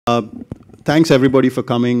Thanks everybody for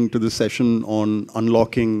coming to this session on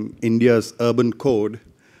unlocking India's urban code.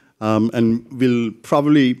 And we'll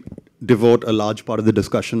probably devote a large part of the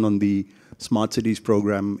discussion on the Smart Cities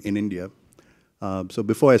program in India. So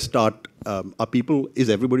before I start, is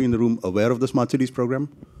everybody in the room aware of the Smart Cities program?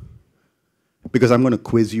 Because I'm going to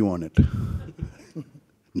quiz you on it.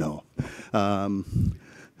 No.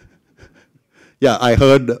 Yeah, I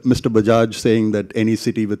heard Mr. Bajaj saying that any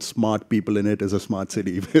city with smart people in it is a smart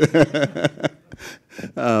city.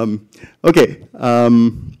 Okay.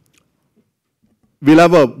 We'll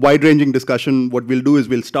have a wide-ranging discussion. What we'll do is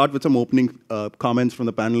we'll start with some opening comments from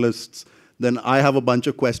the panelists. Then I have a bunch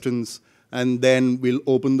of questions. And then we'll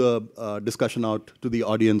open the discussion out to the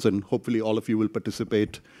audience. And hopefully all of you will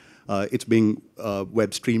participate. It's being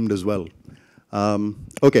web-streamed as well.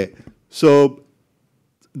 Okay. So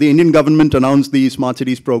the Indian government announced the Smart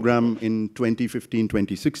Cities program in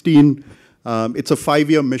 2015-2016. It's a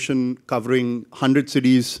 5-year mission covering 100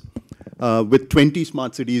 cities, with 20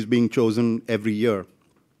 smart cities being chosen every year.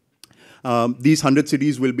 These 100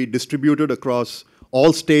 cities will be distributed across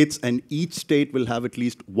all states, and each state will have at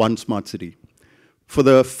least one smart city. For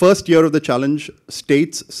the first year of the challenge,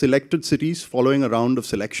 states selected cities following a round of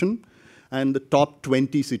selection, and the top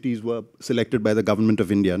 20 cities were selected by the government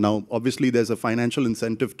of India. Now, obviously, there's a financial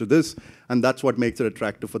incentive to this, and that's what makes it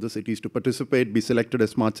attractive for the cities to participate, be selected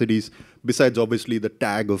as smart cities, besides, obviously, the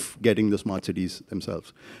tag of getting the smart cities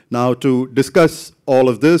themselves. Now, to discuss all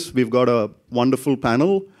of this, we've got a wonderful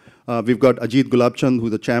panel. We've got Ajit Gulabchand,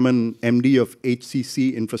 who's the chairman, MD of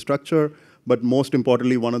HCC Infrastructure, but most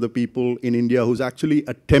importantly, one of the people in India who's actually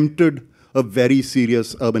attempted a very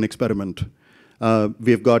serious urban experiment.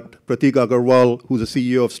 We've got Pratik Agarwal, who's the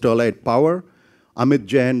CEO of Sterlite Power, Amit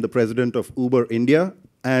Jain, the president of Uber India,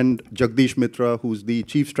 and Jagdish Mitra, who's the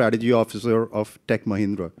chief strategy officer of Tech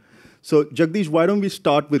Mahindra. So Jagdish, why don't we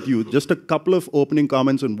start with you? Just a couple of opening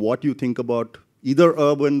comments on what you think about either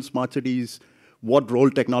urban, smart cities, what role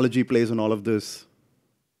technology plays in all of this.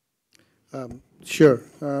 Sure.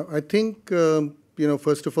 I think,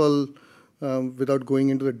 first of all, without going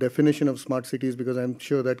into the definition of smart cities, because I'm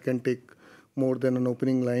sure that can take more than an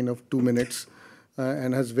opening line of 2 minutes,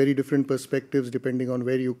 and has very different perspectives depending on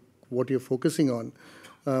what you're focusing on.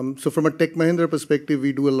 So from a Tech Mahindra perspective,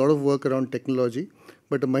 we do a lot of work around technology,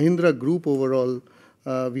 but the Mahindra group overall,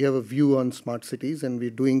 we have a view on smart cities, and we're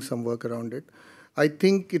doing some work around it. I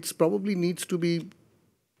think it's probably needs to be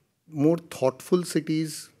more thoughtful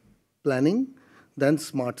cities planning than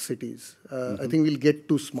smart cities. I think we'll get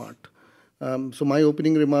to smart. So my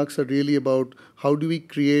opening remarks are really about how do we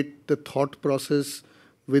create the thought process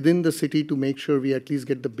within the city to make sure we at least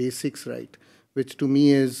get the basics right, which to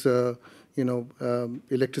me is,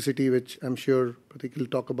 electricity, which I'm sure Pratik will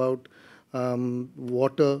talk about,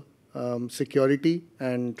 water, security,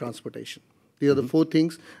 and transportation. These are the 4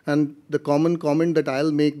 things. And the common comment that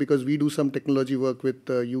I'll make, because we do some technology work with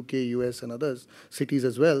UK, US, and others, cities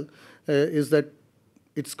as well, is that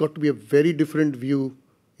it's got to be a very different view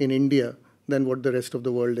in India than what the rest of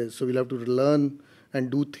the world is. So we'll have to learn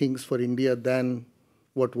and do things for India than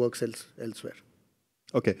what works elsewhere.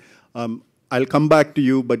 Okay. I'll come back to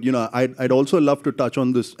you, but I'd also love to touch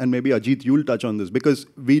on this, and maybe Ajit, you'll touch on this, because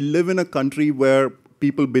we live in a country where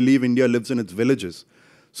people believe India lives in its villages.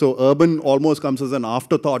 So urban almost comes as an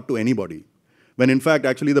afterthought to anybody, when in fact,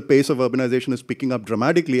 actually the pace of urbanization is picking up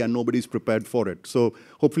dramatically and nobody's prepared for it. So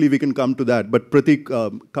hopefully we can come to that. But Pratik,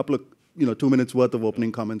 a couple of 2 minutes worth of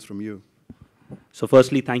opening comments from you. So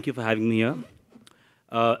firstly, thank you for having me here.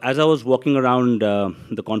 As I was walking around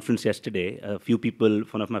the conference yesterday, a few people,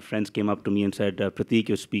 one of my friends came up to me and said, Pratik,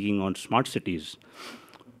 you're speaking on smart cities.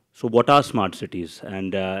 So what are smart cities?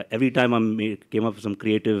 And every time I came up with some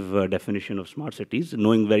creative definition of smart cities,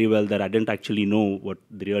 knowing very well that I didn't actually know what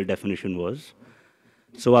the real definition was.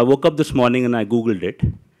 So I woke up this morning and I Googled it.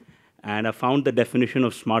 And I found the definition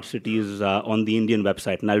of smart cities on the Indian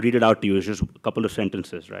website. And I'll read it out to you. It's just a couple of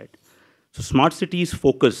sentences, right? So smart cities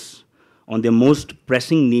focus on their most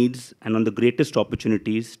pressing needs and on the greatest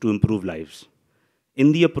opportunities to improve lives.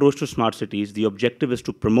 In the approach to smart cities, the objective is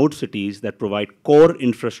to promote cities that provide core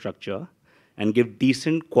infrastructure and give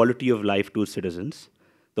decent quality of life to its citizens.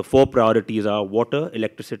 The 4 priorities are water,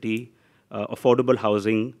 electricity, affordable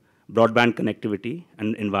housing, broadband connectivity,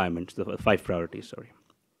 and environment. The 5 priorities, sorry.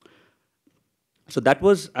 So that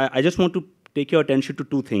was, I just want to take your attention to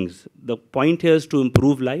 2 things. The point here is to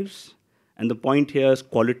improve lives, and the point here is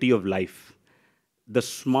quality of life. The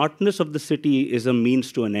smartness of the city is a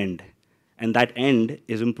means to an end. And that end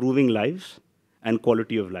is improving lives and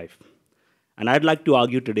quality of life. And I'd like to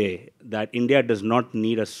argue today that India does not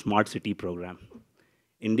need a smart city program.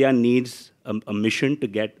 India needs a mission to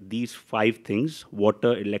get these 5 things: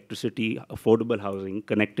 water, electricity, affordable housing,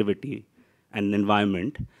 connectivity, and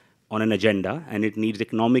environment on an agenda, and it needs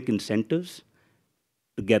economic incentives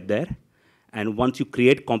to get there. And once you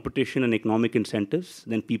create competition and economic incentives,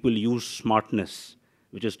 then people use smartness,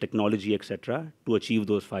 which is technology, etc., to achieve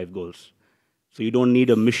those 5 goals. So you don't need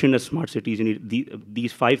a mission as smart cities. You need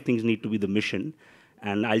these 5 things need to be the mission.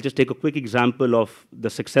 And I'll just take a quick example of the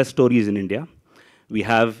success stories in India. We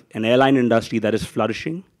have an airline industry that is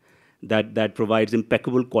flourishing, that provides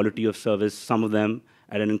impeccable quality of service, some of them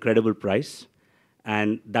at an incredible price.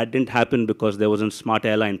 And that didn't happen because there was a smart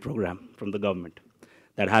airline program from the government.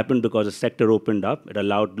 That happened because the sector opened up. It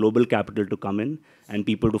allowed global capital to come in and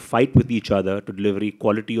people to fight with each other to deliver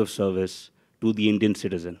quality of service to the Indian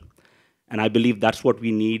citizen. And I believe that's what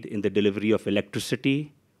we need in the delivery of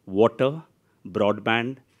electricity, water,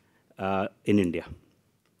 broadband in India.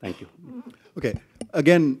 Thank you. Okay.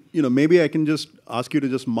 Again, maybe I can just ask you to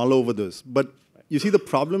just mull over this. But you see, the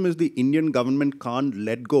problem is the Indian government can't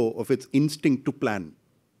let go of its instinct to plan.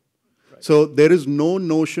 Right. So there is no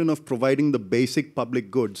notion of providing the basic public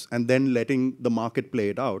goods and then letting the market play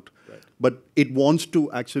it out. Right. But it wants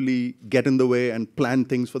to actually get in the way and plan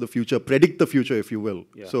things for the future, predict the future, if you will.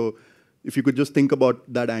 Yeah. So if you could just think about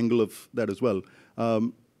that angle of that as well.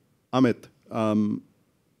 Amit,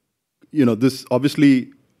 this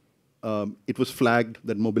obviously, it was flagged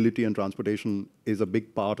that mobility and transportation is a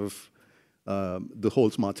big part of the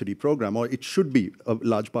whole smart city program, or it should be a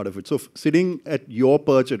large part of it. So sitting at your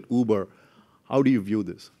perch at Uber, how do you view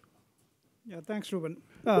this? Yeah, thanks, Reuben.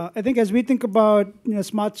 I think as we think about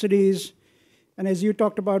smart cities, and as you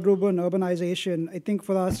talked about, Reuben, urbanization, I think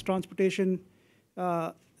for us, transportation,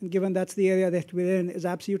 given that's the area that we're in, is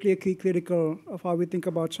absolutely a key critical of how we think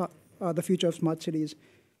about the future of smart cities.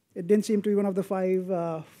 It didn't seem to be one of the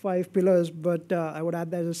five pillars, but I would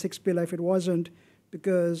add that as a sixth pillar if it wasn't,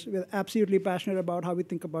 because we're absolutely passionate about how we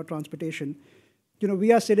think about transportation.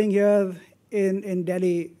 We are sitting here in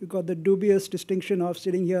Delhi. We've got the dubious distinction of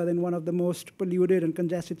sitting here in one of the most polluted and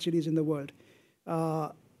congested cities in the world.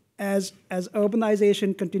 As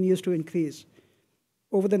urbanization continues to increase,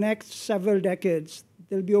 over the next several decades,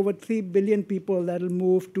 there'll be over 3 billion people that'll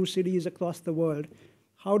move to cities across the world.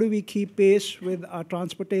 How do we keep pace with our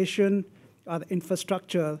transportation, our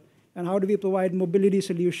infrastructure, and how do we provide mobility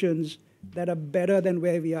solutions that are better than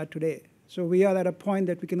where we are today? So we are at a point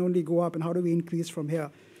that we can only go up, and how do we increase from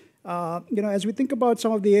here? As we think about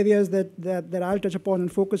some of the areas that I'll touch upon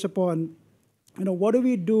and focus upon, what do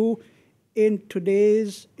we do in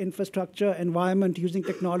today's infrastructure environment using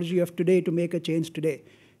technology of today to make a change today?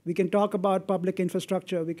 We can talk about public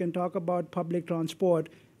infrastructure. We can talk about public transport.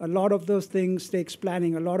 A lot of those things takes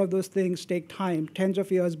planning. A lot of those things take time, tens of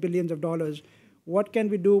years, billions of dollars. What can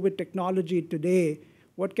we do with technology today?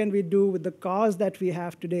 What can we do with the cars that we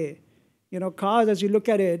have today? Cars, as you look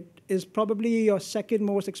at it, is probably your second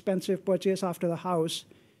most expensive purchase after the house.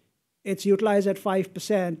 It's utilized at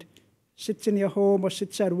 5%, sits in your home or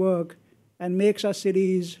sits at work, and makes our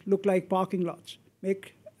cities look like parking lots,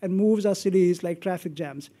 and moves our cities like traffic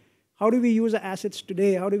jams. How do we use our assets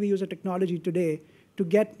today? How do we use our technology today to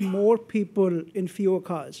get more people in fewer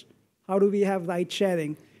cars? How do we have ride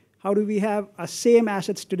sharing? How do we have our same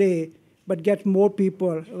assets today, but get more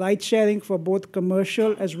people, ride sharing for both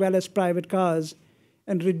commercial as well as private cars,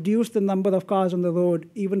 and reduce the number of cars on the road,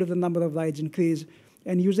 even if the number of rides increase,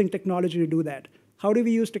 and using technology to do that? How do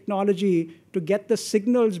we use technology to get the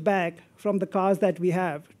signals back from the cars that we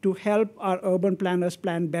have to help our urban planners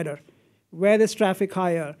plan better? Where is traffic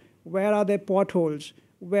higher? Where are there potholes?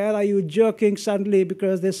 Where are you jerking suddenly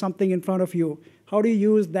because there's something in front of you? How do you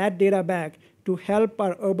use that data back to help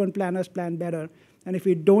our urban planners plan better? And if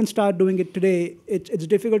we don't start doing it today, it's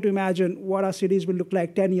difficult to imagine what our cities will look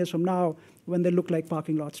like 10 years from now when they look like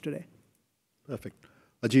parking lots today. Perfect.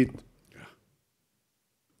 Ajit,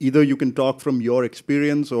 either you can talk from your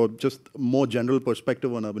experience or just a more general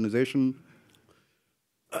perspective on urbanization.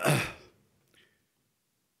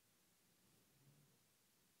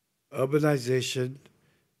 Urbanization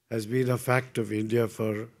has been a fact of India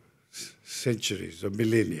for centuries or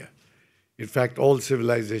millennia. In fact, all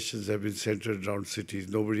civilizations have been centered around cities.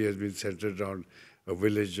 Nobody has been centered around a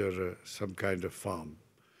village or some kind of farm.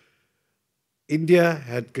 India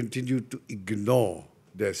had continued to ignore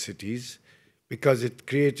their cities because it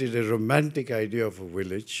created a romantic idea of a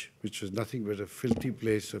village, which was nothing but a filthy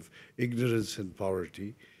place of ignorance and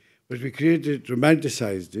poverty. But we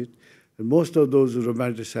romanticized it, and most of those who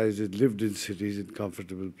romanticized it lived in cities, in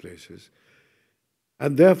comfortable places.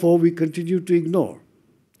 And therefore, we continued to ignore.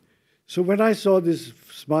 So when I saw this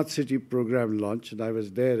smart city program launch, and I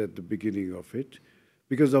was there at the beginning of it,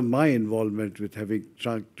 because of my involvement with having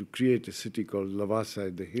tried to create a city called Lavasa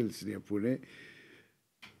in the hills near Pune,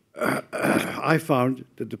 I found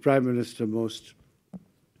that the Prime Minister most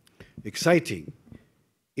exciting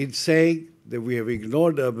in saying that we have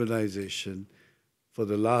ignored urbanization for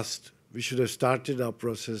the last, we should have started our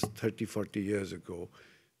process 30, 40 years ago.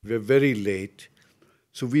 We're very late.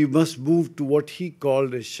 So we must move to what he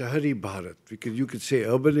called a Shahari Bharat, because you could say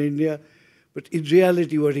urban India, but in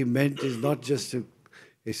reality what he meant is not just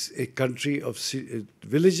a country of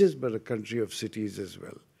villages, but a country of cities as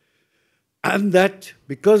well. And that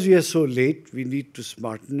because we are so late, we need to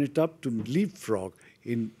smarten it up to leapfrog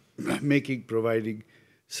in providing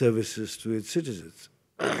services to its citizens.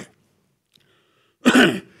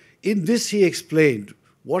 In this, he explained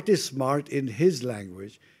what is smart in his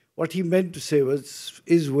language. What he meant to say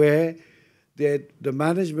is where the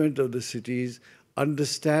management of the cities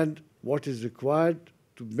understand what is required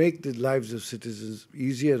to make the lives of citizens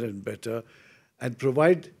easier and better and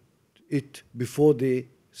provide it before the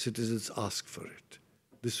citizens ask for it.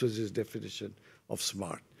 This was his definition of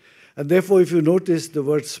smart. And therefore, if you notice, the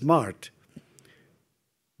word smart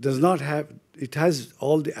does not have, it has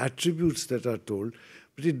all the attributes that are told,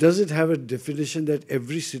 but it doesn't have a definition that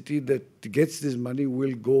every city that gets this money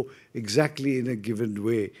will go exactly in a given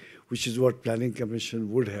way, which is what Planning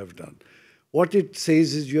Commission would have done. What it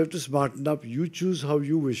says is you have to smarten up, you choose how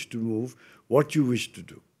you wish to move, what you wish to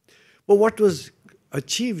do. But what was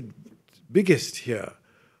achieved biggest here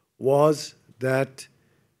was that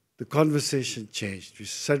the conversation changed. We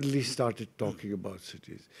suddenly started talking about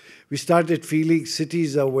cities. We started feeling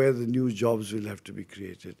cities are where the new jobs will have to be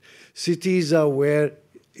created. Cities are where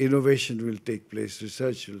innovation will take place,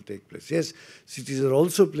 research will take place. Yes, cities are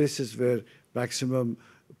also places where maximum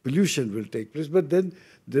pollution will take place, but then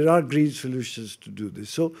there are green solutions to do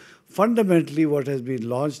this. So fundamentally, what has been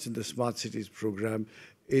launched in the Smart Cities program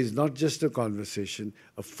is not just a conversation.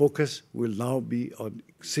 A focus will now be on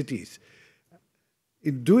cities.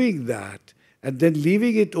 In doing that, and then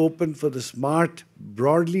leaving it open for the smart,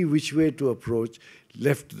 broadly which way to approach,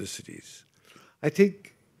 left to the cities. I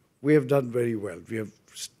think we have done very well. We have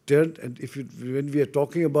turned, and when we are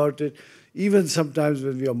talking about it, even sometimes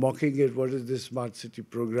when we are mocking it, what is this smart city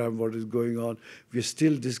program, what is going on, we are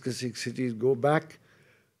still discussing cities. Go back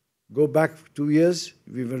 2 years,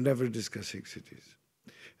 we were never discussing cities.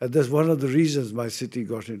 And that's one of the reasons my city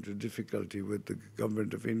got into difficulty with the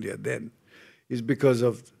government of India then, is because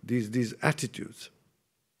of these attitudes.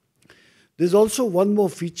 There's also one more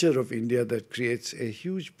feature of India that creates a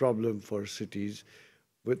huge problem for cities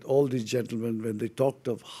with all these gentlemen when they talked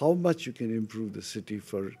of how much you can improve the city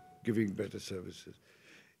for giving better services,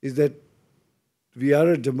 is that we are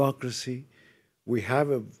a democracy. We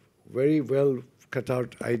have a very well cut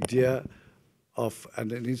out idea of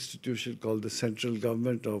an institution called the central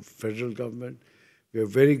government or federal government. We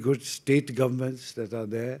have very good state governments that are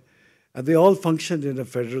there. And they all function in a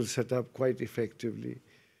federal setup quite effectively.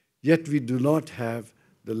 Yet we do not have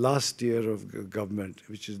the last tier of government,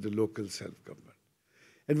 which is the local self-government.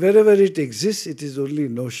 And wherever it exists, it is only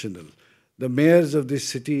notional. The mayors of this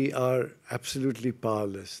city are absolutely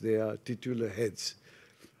powerless. They are titular heads.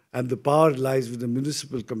 And the power lies with the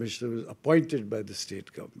municipal commissioner appointed by the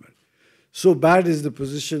state government. So bad is the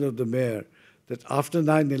position of the mayor that after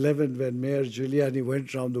 9/11, when Mayor Giuliani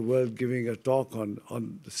went around the world giving a talk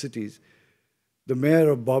on the cities, the mayor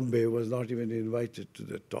of Bombay was not even invited to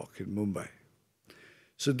the talk in Mumbai.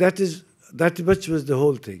 So that much was the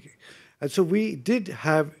whole thing. And so we did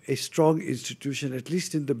have a strong institution, at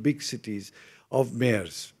least in the big cities, of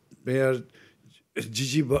mayors. Mayor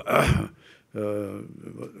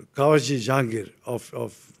Kawaji Jahangir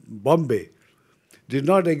of Bombay did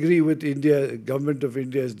not agree with government of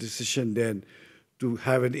India's decision then to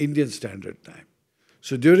have an Indian Standard Time.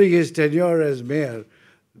 So during his tenure as mayor,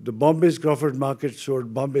 the Bombay's Crawford Market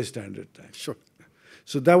showed Bombay Standard Time. Sure.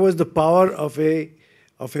 So that was the power of a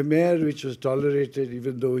mayor which was tolerated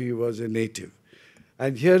even though he was a native.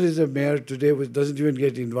 And here is a mayor today which doesn't even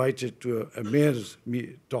get invited to a mayor's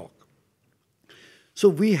talk. So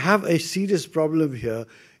we have a serious problem here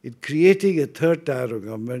in creating a third tier of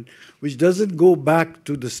government which doesn't go back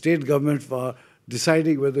to the state government for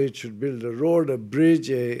deciding whether it should build a road, a bridge,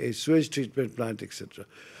 a sewage treatment plant, etc.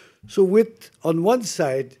 So with, on one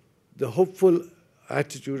side, the hopeful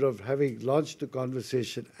attitude of having launched the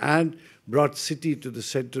conversation and brought city to the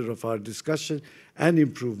center of our discussion and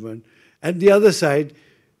improvement, and the other side,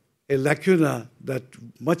 a lacuna that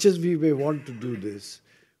much as we may want to do this,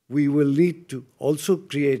 we will need to also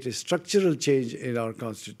create a structural change in our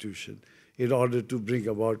constitution in order to bring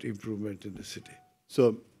about improvement in the city.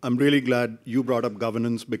 So I'm really glad you brought up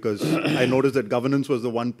governance because I noticed that governance was the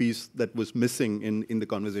one piece that was missing in the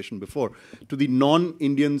conversation before. To the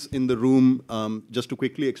non-Indians in the room, just to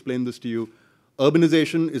quickly explain this to you,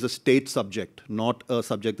 urbanization is a state subject, not a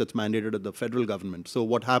subject that's mandated at the federal government. So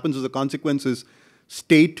what happens as a consequence is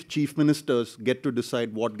state chief ministers get to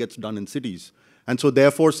decide what gets done in cities. And so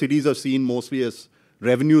therefore cities are seen mostly as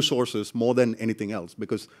revenue sources more than anything else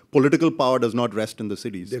because political power does not rest in the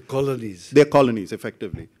cities. They're colonies. They're colonies,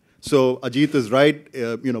 effectively. So Ajit is right.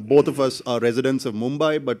 Both of us are residents of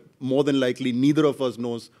Mumbai, but more than likely, neither of us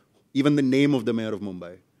knows even the name of the mayor of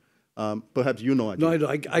Mumbai. Perhaps you know Ajit. No, I know.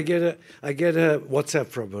 I get a WhatsApp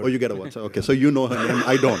from her. Oh, you get a WhatsApp. Okay, so you know her name.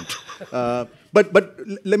 I don't. But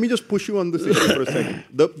let me just push you on this issue for a second.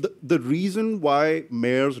 The reason why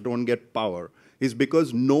mayors don't get power is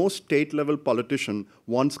because no state-level politician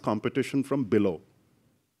wants competition from below.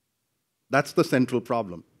 That's the central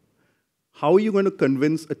problem. How are you going to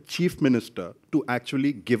convince a chief minister to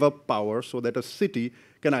actually give up power so that a city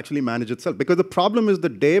can actually manage itself? Because the problem is the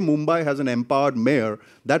day Mumbai has an empowered mayor,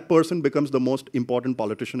 that person becomes the most important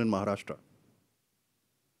politician in Maharashtra.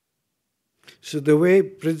 So the way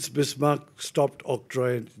Prince Bismarck stopped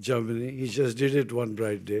octroi in Germany, he just did it one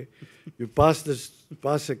bright day. You pass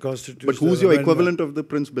a constitution. But who's your equivalent of the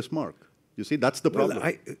Prince Bismarck? You see, that's the problem.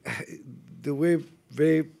 Well, the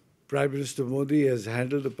way Prime Minister Modi has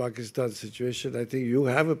handled the Pakistan situation, I think you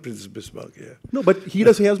have a Prince Bismarck here. No, but he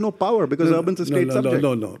has no power because urban's a state subject.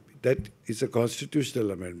 No. That is a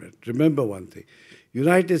constitutional amendment. Remember one thing.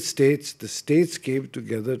 United States, the states came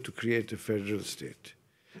together to create a federal state.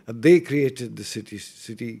 And they created the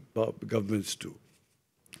city governments too.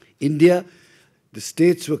 India, the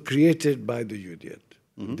states were created by the union,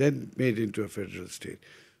 then made into a federal state.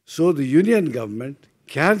 So the union government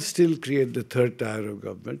can still create the third tier of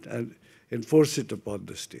government and enforce it upon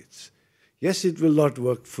the states. Yes, it will not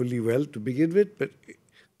work fully well to begin with, but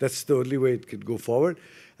that's the only way it can go forward.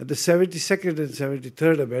 And the 72nd and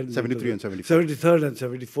 73rd Amendment, 73 and 74. 73rd and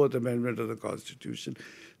 74th Amendment of the Constitution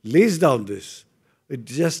lays down this. It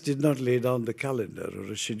just did not lay down the calendar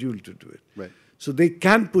or a schedule to do it. Right. So they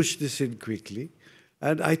can push this in quickly.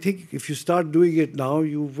 And I think if you start doing it now,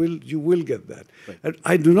 you will get that. Right. And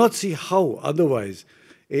I do not see how otherwise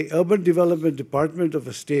a urban development department of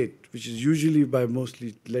a state, which is usually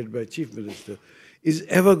mostly led by chief minister, is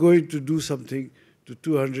ever going to do something to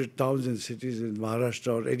 200,000 cities in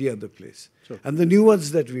Maharashtra or any other place. Sure. And the new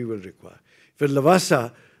ones that we will require. For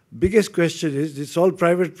Lavasa, biggest question is, it's all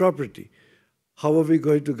private property. How are we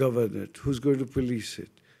going to govern it? Who's going to police it?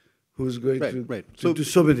 Who's going to do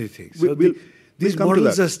so many things? So these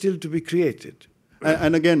models are still to be created.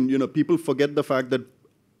 And again, people forget the fact that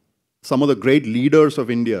some of the great leaders of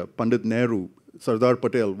India, Pandit Nehru, Sardar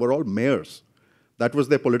Patel, were all mayors. That was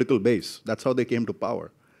their political base. That's how they came to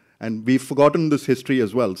power. And we've forgotten this history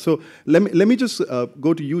as well. So let me just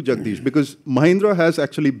go to you, Jagdish, because Mahindra has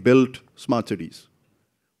actually built smart cities.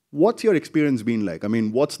 What's your experience been like? I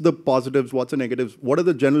mean, what's the positives, what's the negatives? What are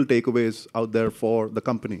the general takeaways out there for the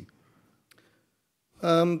company?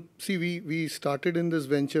 See, we started in this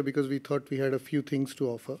venture because we thought we had a few things to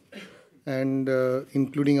offer, and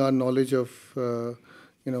including our knowledge of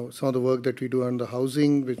some of the work that we do on the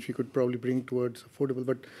housing, which we could probably bring towards affordable.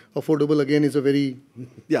 But affordable again is a very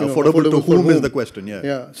affordable to whom is the question.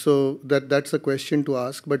 Yeah. So that's a question to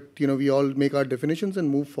ask. But we all make our definitions and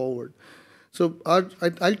move forward. So I'll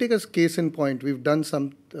take a case in point. We've done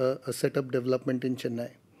a setup development in Chennai.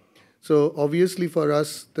 So obviously for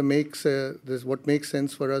us, what makes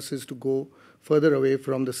sense for us is to go further away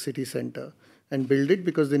from the city center and build it,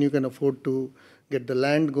 because then you can afford to get the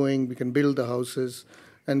land going. We can build the houses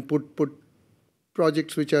and put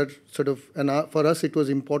projects which are sort of. And for us, it was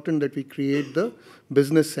important that we create the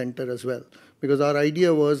business center as well, because our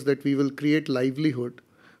idea was that we will create livelihood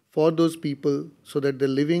for those people so that the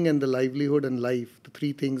living and the livelihood and life, the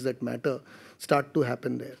three things that matter, start to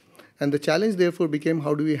happen there. And the challenge therefore became,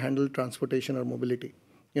 how do we handle transportation or mobility?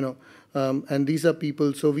 And these are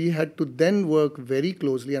people, so we had to then work very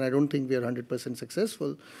closely, and I don't think we are 100%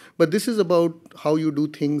 successful, but this is about how you do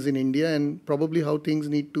things in India and probably how things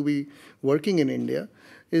need to be working in India,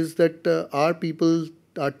 is that our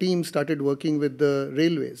team started working with the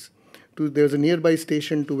railways. There's a nearby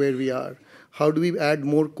station to where we are. How do we add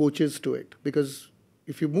more coaches to it? Because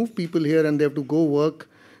if you move people here and they have to go work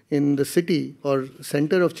in the city or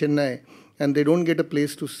center of Chennai and they don't get a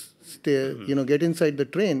place to stay, get inside the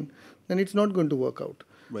train, then it's not going to work out.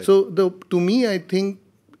 Right. So to me, I think,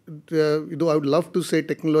 though I would love to say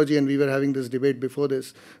technology, and we were having this debate before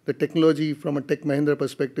this, the technology from a Tech Mahindra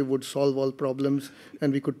perspective would solve all problems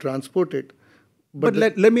and we could transport it. But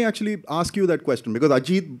let me actually ask you that question, because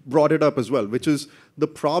Ajit brought it up as well, which is the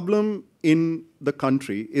problem in the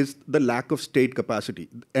country is the lack of state capacity,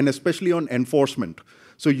 and especially on enforcement.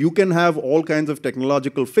 So you can have all kinds of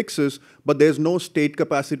technological fixes, but there's no state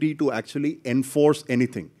capacity to actually enforce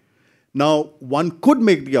anything. Now, one could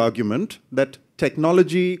make the argument that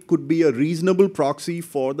technology could be a reasonable proxy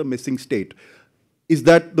for the missing state. Is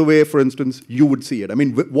that the way, for instance, you would see it? I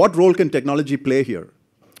mean, what role can technology play here?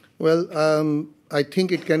 Well, I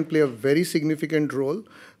think it can play a very significant role,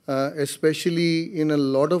 especially in a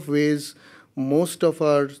lot of ways. Most of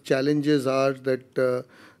our challenges are that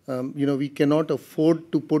we cannot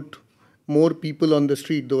afford to put more people on the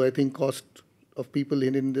street, though I think cost of people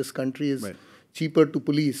in this country is cheaper to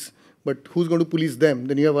police. But who's going to police them?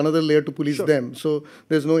 Then you have another layer to police them. So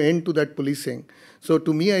there's no end to that policing. So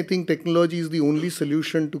to me, I think technology is the only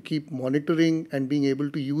solution to keep monitoring and being able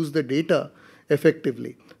to use the data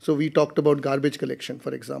effectively. So we talked about garbage collection,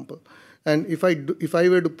 for example. And if I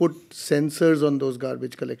were to put sensors on those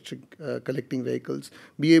garbage collecting vehicles,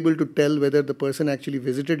 be able to tell whether the person actually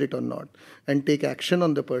visited it or not, and take action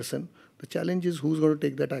on the person, the challenge is who's going to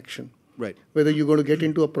take that action. Right. Whether you're going to get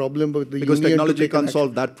into a problem with the because union technology can't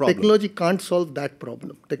solve that problem. Technology can't solve that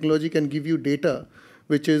problem. Technology can give you data,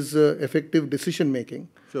 which is effective decision making,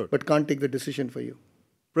 but can't take the decision for you.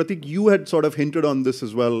 Pratik, you had sort of hinted on this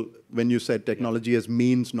as well when you said technology as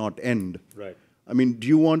means, not end. Right. I mean, do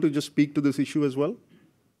you want to just speak to this issue as well?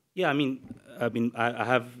 Yeah, I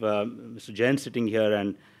have Mr. Jain sitting here,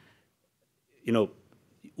 and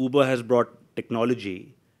Uber has brought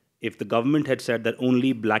technology. If the government had said that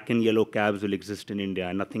only black and yellow cabs will exist in India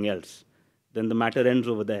and nothing else, then the matter ends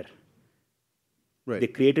over there. Right. They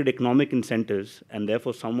created economic incentives, and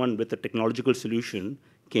therefore someone with a technological solution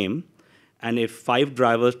came, and if 5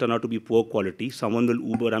 drivers turn out to be poor quality, someone will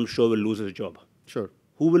Uber, I'm sure, will lose his job. Sure.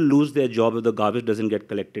 Who will lose their job if the garbage doesn't get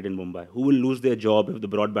collected in Mumbai? Who will lose their job if the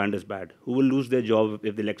broadband is bad? Who will lose their job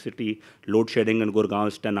if the electricity load shedding in Gurgaon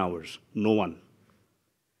is 10 hours? No one.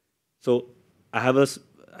 So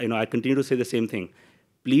I continue to say the same thing.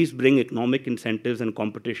 Please bring economic incentives and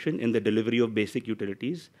competition in the delivery of basic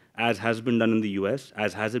utilities, as has been done in the US,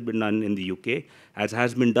 as has been done in the UK, as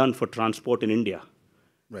has been done for transport in India.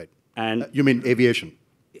 Right. And you mean aviation?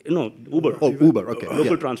 No, Uber. Oh, Uber, okay.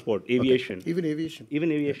 Local transport, aviation. Okay. Even aviation.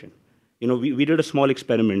 Even aviation. We did a small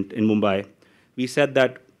experiment in Mumbai. We said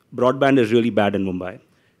that broadband is really bad in Mumbai.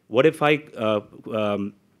 What if I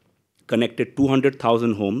connected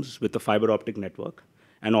 200,000 homes with a fiber optic network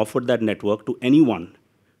and offered that network to anyone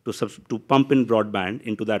to pump in broadband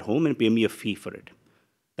into that home and pay me a fee for it?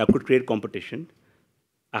 That could create competition.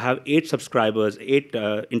 I have 8 subscribers, 8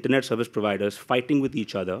 internet service providers fighting with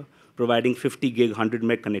each other, providing 50 gig, 100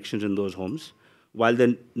 meg connections in those homes, while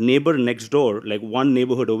the neighbor next door, like one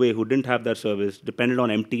neighborhood away who didn't have that service, depended on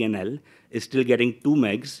MTNL, is still getting 2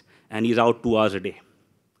 megs, and he's out 2 hours a day.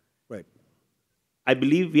 Right. I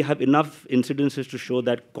believe we have enough incidences to show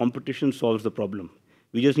that competition solves the problem.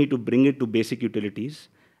 We just need to bring it to basic utilities.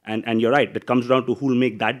 And you're right, that comes down to who will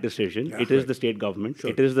make that decision. Yeah, it is the state government. Sure.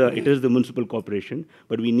 It is the municipal corporation.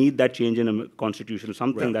 But we need that change in a constitution,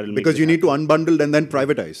 something that will make because you need to unbundle and then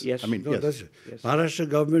privatize. Yes. I mean, yes. Maharashtra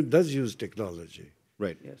government does use technology.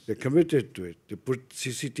 Right. Yes. They're committed to it. They put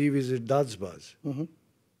CCTVs in dance bars. Mm-hmm.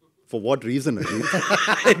 For what reason, Ajit?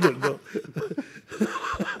 I don't know.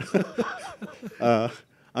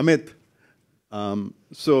 Amit,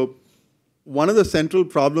 so one of the central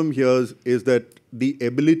problem here is that the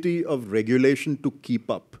ability of regulation to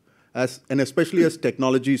keep up, and especially as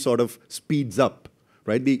technology sort of speeds up,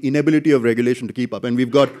 right? The inability of regulation to keep up. And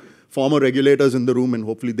we've got former regulators in the room, and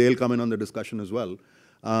hopefully they'll come in on the discussion as well.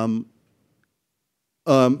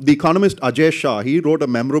 The economist Ajay Shah, he wrote a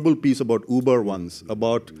memorable piece about Uber once,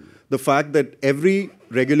 about the fact that every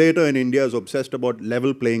regulator in India is obsessed about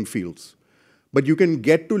level playing fields. But you can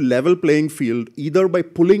get to level playing field either by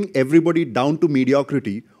pulling everybody down to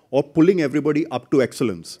mediocrity or pulling everybody up to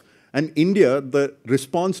excellence. And India, the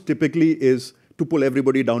response typically is to pull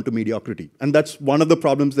everybody down to mediocrity. And that's one of the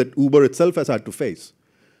problems that Uber itself has had to face.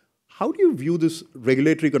 How do you view this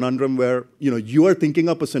regulatory conundrum where you are thinking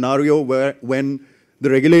up a scenario where when the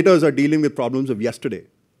regulators are dealing with problems of yesterday?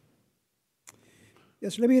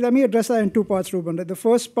 Yes, let me address that in 2 parts, Reuben. The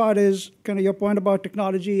first part is kind of your point about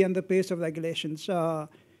technology and the pace of regulations.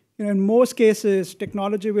 In most cases,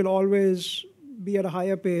 technology will always be at a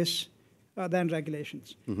higher pace than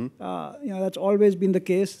regulations. Mm-hmm. That's always been the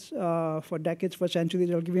case for decades, for centuries.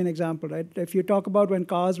 I'll give you an example, right? If you talk about when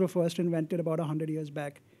cars were first invented about 100 years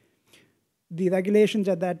back, the regulations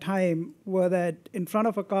at that time were that in front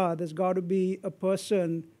of a car, there's got to be a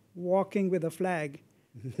person walking with a flag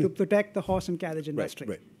to protect the horse and carriage industry.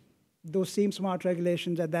 Right. Those seem smart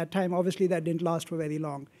regulations at that time. Obviously, that didn't last for very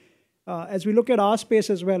long. As we look at our space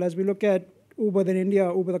as well, as we look at Uber in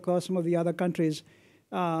India, Uber across some of the other countries,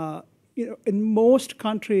 in most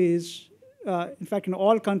countries, in fact, in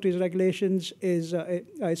all countries, regulations is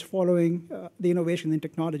following the innovation in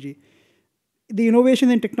technology. The innovation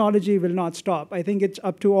in technology will not stop. I think it's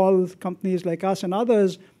up to all companies like us and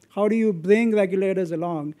others, how do you bring regulators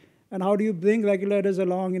along? And how do you bring regulators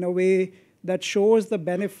along in a way that shows the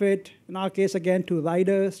benefit, in our case, again, to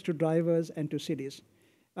riders, to drivers, and to cities?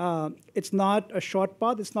 It's not a short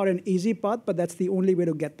path, it's not an easy path, but that's the only way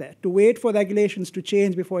to get there. To wait for regulations to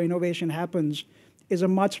change before innovation happens is a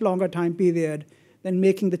much longer time period than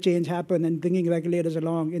making the change happen and bringing regulators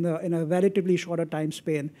along in a relatively shorter time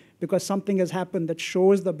span, because something has happened that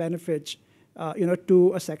shows the benefits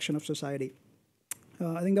to a section of society.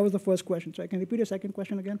 I think that was the first question. So I can repeat your second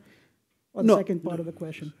question again? Or the second part of the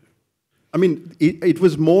question? I mean, it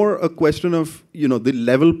was more a question of, the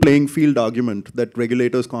level playing field argument that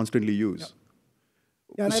regulators constantly use. Yeah.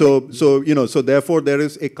 Yeah, so therefore there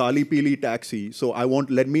is a Kali Pili taxi. So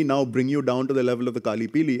let me now bring you down to the level of the Kali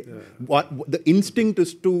Pili. Yeah. The instinct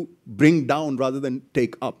is to bring down rather than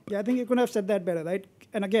take up. Yeah, I think you could have said that better, right?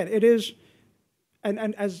 And again, it is,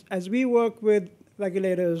 and as we work with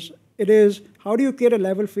regulators, it is how do you create a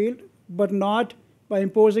level field, but not by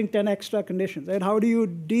imposing 10 extra conditions, right? How do you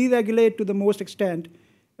deregulate to the most extent,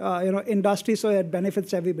 industry so that it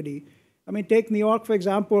benefits everybody? I mean, take New York, for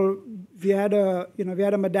example. We had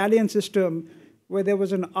a medallion system where there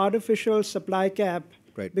was an artificial supply cap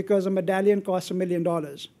because a medallion costs $1 million.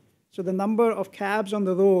 So the number of cabs on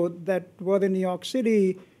the road that were in New York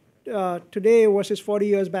City today versus 40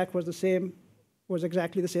 years back was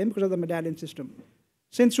exactly the same because of the medallion system.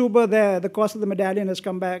 Since Uber the cost of the medallion has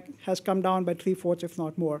come down by 3/4, if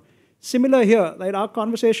not more. Similar here, right? Our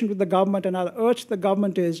conversation with the government and our urge to the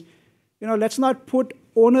government is, let's not put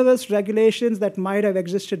onerous regulations that might have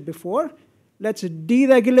existed before. Let's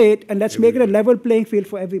deregulate and let's make it a level playing field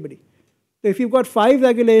for everybody. So if you've got 5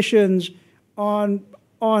 regulations on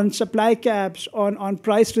supply caps, on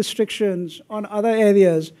price restrictions, on other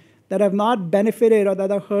areas that have not benefited or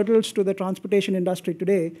that are hurdles to the transportation industry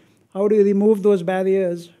today, how do you remove those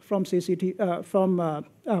barriers from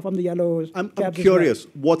from the yellows? I'm curious,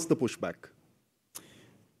 what's the pushback?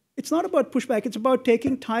 It's not about pushback. It's about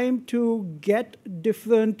taking time to get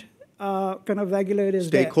different kind of regulators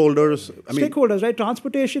Stakeholders. There. Stakeholders, right?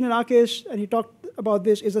 Transportation, in our case, and you talked about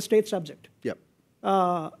this, is a state subject. Yep.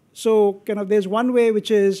 So there's one way,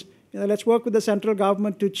 which is, let's work with the central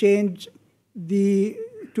government to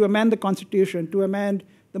to amend the Constitution, to amend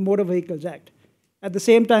the Motor Vehicles Act. At the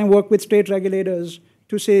same time, work with state regulators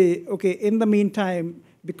to say, okay, in the meantime,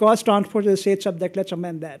 because transport is a state subject, let's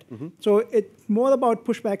amend that. Mm-hmm. So it's more about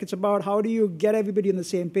pushback. It's about how do you get everybody on the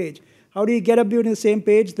same page? How do you get everybody on the same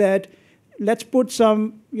page that let's put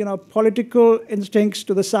some political instincts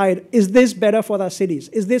to the side. Is this better for our cities?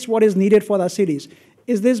 Is this what is needed for our cities?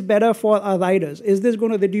 Is this better for our riders? Is this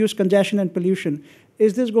going to reduce congestion and pollution?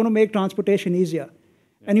 Is this going to make transportation easier?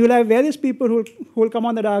 And you'll have various people who will come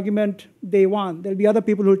on that argument day one. There'll be other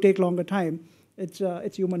people who will take longer time.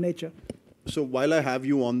 It's human nature. So while I have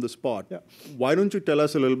you on the spot, why don't you tell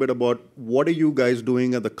us a little bit about what are you guys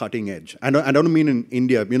doing at the cutting edge? And I don't mean in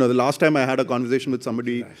India. The last time I had a conversation with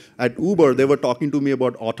somebody at Uber, they were talking to me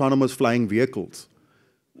about autonomous flying vehicles.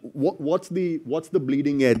 What's the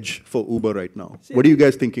bleeding edge for Uber right now? What are you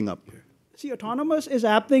guys thinking up? See, autonomous is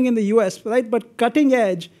happening in the US, right? But cutting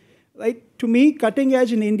edge, right? To me, cutting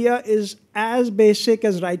edge in India is as basic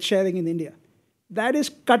as ride sharing in India. That is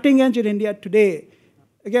cutting edge in India today.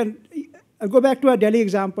 Again, I'll go back to our Delhi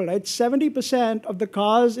example, right? 70% of the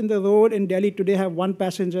cars in the road in Delhi today have one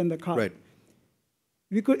passenger in the car. Right.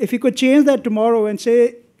 If we could change that tomorrow and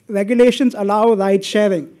say regulations allow ride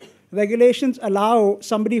sharing, regulations allow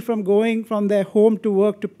somebody from going from their home to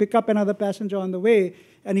work to pick up another passenger on the way,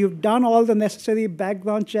 and you've done all the necessary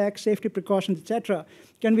background checks, safety precautions, etc.,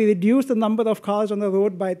 can we reduce the number of cars on the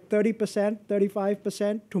road by 30%,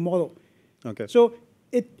 35% tomorrow? Okay. So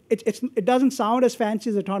it doesn't sound as fancy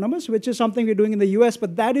as autonomous, which is something we're doing in the US,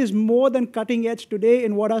 but that is more than cutting edge today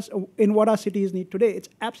in what our cities need today. It's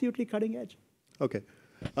absolutely cutting edge. Okay.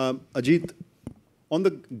 Ajit, on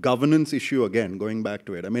the governance issue again, going back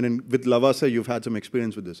to it, I mean, with Lavasa, you've had some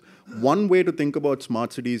experience with this. One way to think about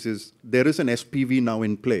smart cities is there is an SPV now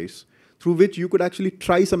in place through which you could actually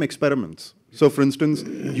try some experiments. So, for instance,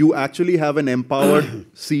 you actually have an empowered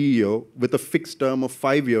CEO with a fixed term of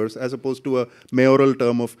 5 years as opposed to a mayoral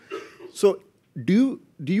term of... So,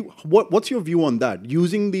 what's your view on that?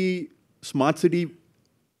 Using the smart city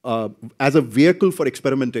as a vehicle for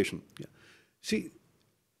experimentation? Yeah. See,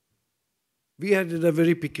 we are in a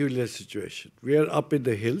very peculiar situation. We are up in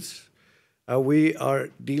the hills. We are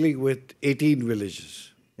dealing with 18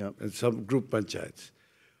 villages and some group panchayats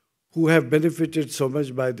who have benefited so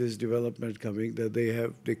much by this development coming that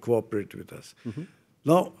they cooperate with us.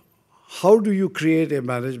 Now, how do you create a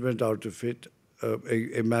management out of it,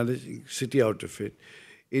 a managing city out of it,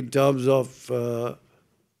 in terms of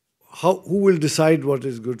who will decide what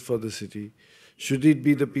is good for the city? Should it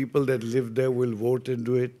be the people that live there will vote and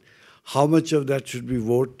do it? How much of that should be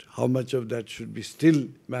vote? How much of that should be still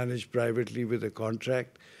managed privately with a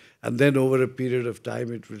contract? And then over a period of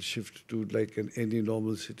time, it will shift to like any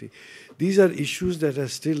normal city. These are issues that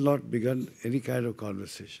have still not begun any kind of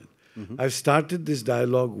conversation. I've started this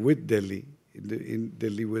dialogue with Delhi, in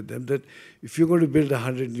Delhi with them, that if you're going to build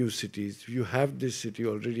 100 new cities, you have this city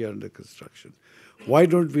already under construction. Why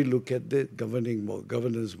don't we look at the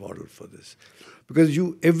governance model for this? Because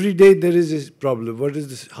every day there is a problem. What is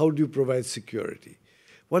this? How do you provide security?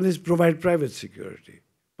 One is provide private security.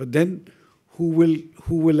 But then who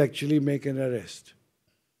will actually make an arrest?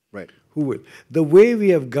 Right. Who will? The way we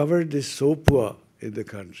have governed is so poor in the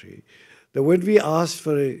country that when we asked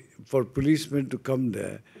for policemen to come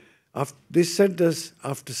there, they sent us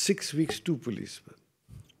after 6 weeks 2 policemen.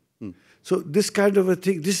 So this kind of a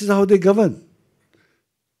thing, this is how they govern.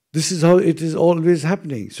 This is how it is always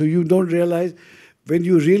happening. So you don't realize, when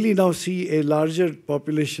you really now see a larger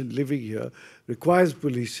population living here, requires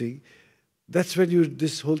policing, that's when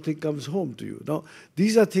this whole thing comes home to you. Now,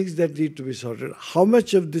 these are things that need to be sorted. How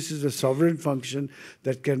much of this is a sovereign function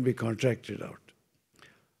that can be contracted out?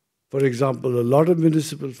 For example, a lot of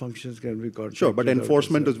municipal functions can be contracted out. Sure, but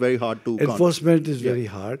enforcement is very hard to... Enforcement is very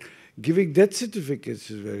hard. Giving death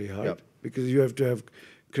certificates is very hard because you have to have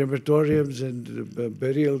crematoriums and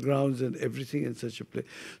burial grounds and everything in such a place.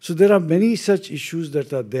 So there are many such issues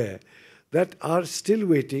that are there that are still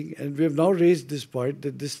waiting, and we have now raised this point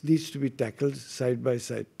that this needs to be tackled side by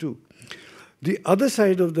side too. The other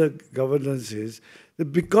side of the governance is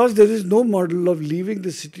that because there is no model of leaving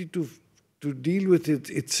the city to deal with it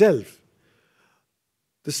itself,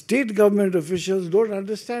 the state government officials don't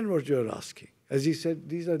understand what you're asking. As he said,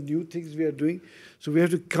 these are new things we are doing, so we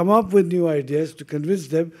have to come up with new ideas to convince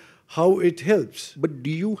them how it helps. But do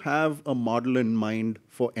you have a model in mind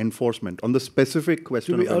for enforcement, on the specific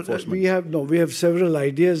question of enforcement? We have several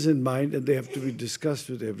ideas in mind, and they have to be discussed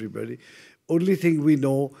with everybody. Only thing we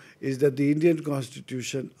know is that the Indian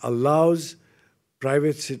Constitution allows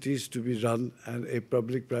private cities to be run, and a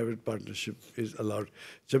public-private partnership is allowed.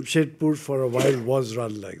 Jamshedpur for a while was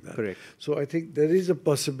run like that. Correct. So I think there is a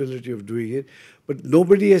possibility of doing it, but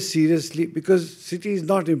nobody has seriously, because city is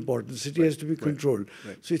not important, city has to be controlled.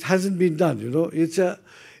 Right. So it hasn't been done, you know. It's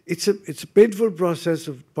a painful process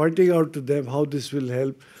of pointing out to them how this will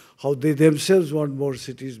help, how they themselves want more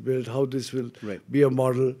cities built, how this will be a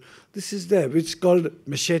model. This is there, which is called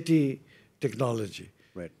machete technology.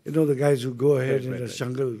 Right. You know, the guys who go ahead in a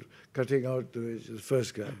jungle cutting out the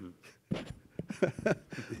first guy.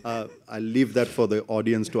 I'll leave that for the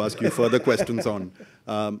audience to ask you further questions on.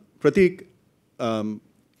 Pratik,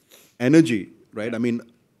 energy, right? I mean,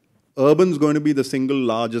 urban's going to be the single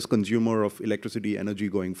largest consumer of electricity energy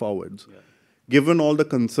going forwards. Yeah. Given all the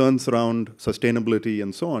concerns around sustainability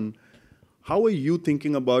and so on, how are you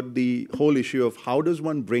thinking about the whole issue of how does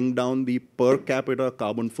one bring down the per capita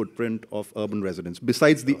carbon footprint of urban residents,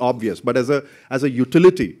 besides the obvious, but as a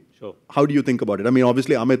utility? Sure. How do you think about it? I mean,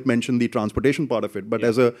 obviously, Amit mentioned the transportation part of it, but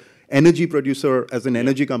as an energy producer, as an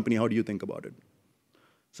energy company, how do you think about it?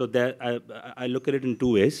 So there, I look at it in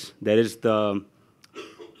 2 ways. There is the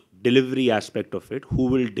delivery aspect of it, who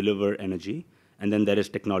will deliver energy, and then there is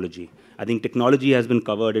technology. I think technology has been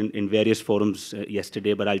covered in various forums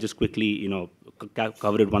yesterday, but I'll just quickly,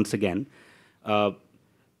 cover it once again.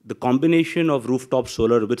 The combination of rooftop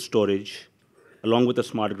solar with storage, along with a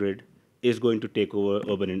smart grid, is going to take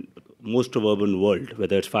over most of urban world,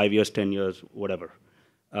 whether it's 5 years, 10 years, whatever.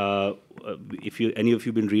 If any of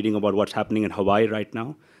you have been reading about what's happening in Hawaii right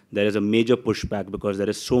now, there is a major pushback because there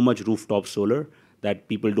is so much rooftop solar that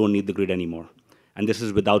people don't need the grid anymore. And this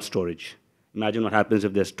is without storage. Imagine what happens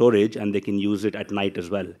if there's storage and they can use it at night as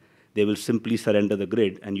well. They will simply surrender the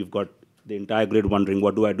grid, and you've got the entire grid wondering,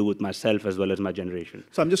 what do I do with myself as well as my generation?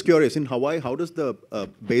 So I'm just curious, in Hawaii, how does the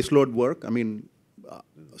base load work? I mean,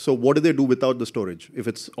 so what do they do without the storage if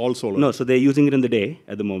it's all solar? No, so they're using it in the day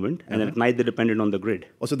at the moment, and then at night they're dependent on the grid.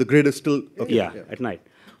 Oh, so the grid is still... Okay. Yeah, at night.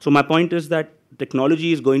 So my point is that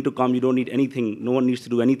technology is going to come. You don't need anything. No one needs to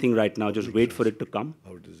do anything right now. Just wait for it to come.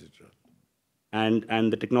 How does it run?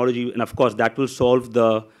 And the technology, and of course, that will solve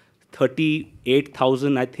the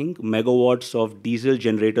 38,000, I think, megawatts of diesel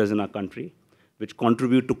generators in our country, which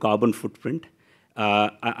contribute to carbon footprint.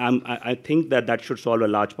 I think that should solve a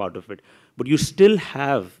large part of it. But you still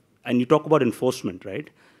have, and you talk about enforcement, right?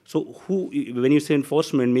 So when you say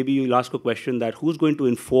enforcement, maybe you'll ask a question that who's going to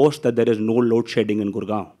enforce that there is no load shedding in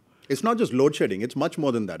Gurgaon? It's not just load shedding, it's much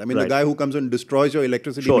more than that. I mean, Right. the guy who comes and destroys your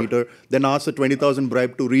electricity Sure. meter, then asks a 20,000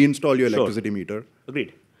 bribe to reinstall your Sure. electricity meter.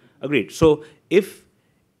 Agreed. So if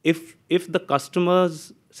the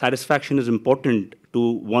customer's satisfaction is important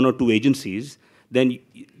to one or two agencies, then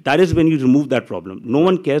that is when you remove that problem. No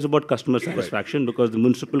one cares about customer satisfaction because the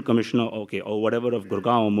municipal commissioner, or whatever of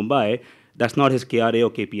Gurgaon or Mumbai, that's not his KRA or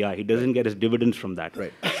KPI. He doesn't get his dividends from that.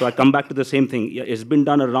 Right. So I come back to the same thing. It's been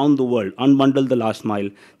done around the world. Unbundle the last mile.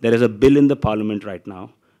 There is a bill in the parliament right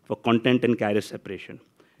now for content and carriage separation.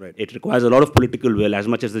 Right. It requires a lot of political will as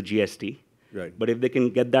much as the GST. Right. But if they can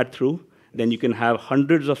get that through, then you can have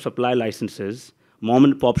hundreds of supply licenses, mom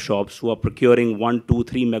and pop shops who are procuring 1, 2,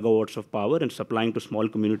 3 megawatts of power and supplying to small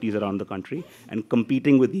communities around the country and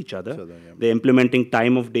competing with each other. They're implementing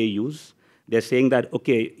time of day use. They're saying that,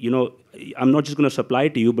 okay, I'm not just going to supply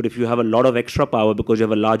to you, but if you have a lot of extra power because you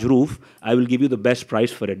have a large roof, I will give you the best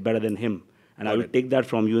price for it, better than him. And I will take that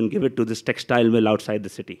from you and give it to this textile mill outside the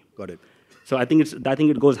city. Got it. So I think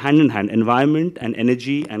it goes hand in hand. Environment and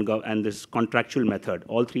energy and this contractual method,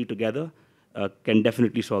 all three together, can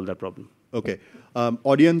definitely solve that problem. Okay.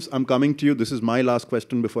 Audience, I'm coming to you. This is my last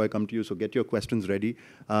question before I come to you, so get your questions ready.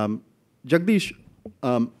 Jagdish,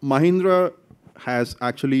 Mahindra has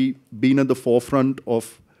actually been at the forefront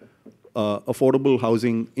of affordable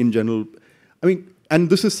housing in general. I mean, and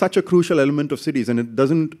this is such a crucial element of cities, and it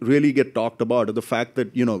doesn't really get talked about, the fact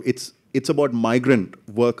that, it's about migrant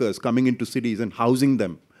workers coming into cities and housing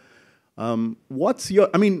them. What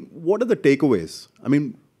are the takeaways? I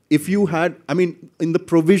mean, in the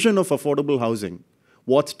provision of affordable housing,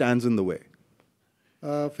 what stands in the way?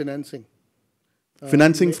 Financing.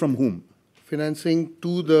 Financing from whom? Financing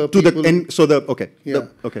to the people.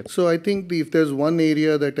 Okay. So I think if there's one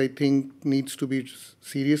area that I think needs to be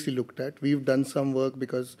seriously looked at, we've done some work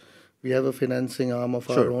because we have a financing arm of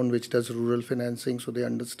our own which does rural financing, so they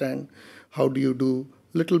understand how do you do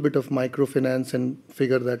little bit of microfinance and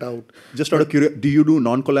figure that out. Just out of curiosity, do you do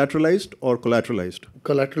non-collateralized or collateralized?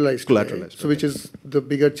 Collateralized. Collateralized. So which is the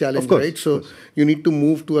bigger challenge, course, right? So you need to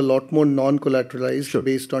move to a lot more non-collateralized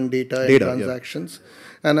based on data and transactions.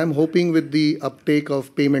 Yeah. And I'm hoping with the uptake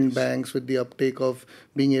of payment banks, with the uptake of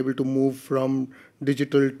being able to move from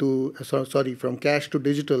from cash to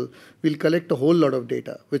digital, we'll collect a whole lot of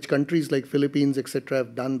data, which countries like Philippines, etc.,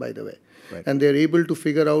 have done, by the way. Right. And they're able to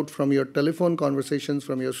figure out from your telephone conversations,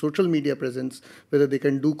 from your social media presence, whether they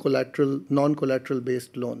can do non-collateral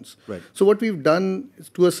based loans. Right. So what we've done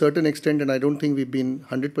to a certain extent, and I don't think we've been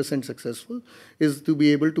 100% successful, is to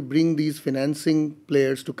be able to bring these financing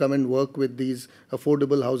players to come and work with these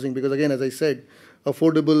affordable housing. Because again, as I said,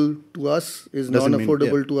 affordable to us is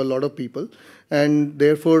non-affordable to a lot of people. And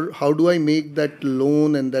therefore, how do I make that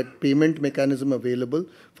loan and that payment mechanism available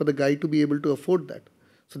for the guy to be able to afford that?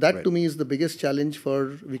 So that to me is the biggest challenge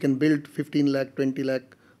we can build 15 lakh, 20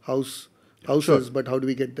 lakh houses, but how do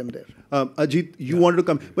we get them there? Ajit, you wanted to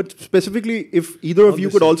come, but specifically if either of you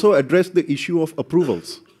could also address the issue of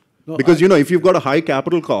approvals. Because, if you've got a high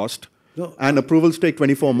capital cost and approvals take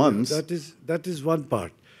 24 months. That is one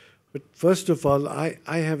part. But first of all, I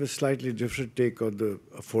have a slightly different take on the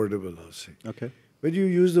affordable housing. Okay. When you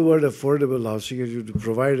use the word affordable housing and you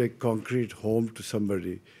provide a concrete home to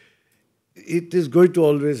somebody, it is going to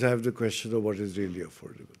always have the question of what is really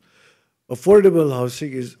affordable. Affordable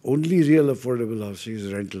housing is only real affordable housing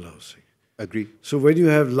is rental housing. Agree. So when you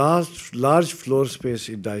have large floor space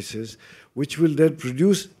indices, which will then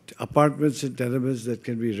produce apartments and tenements that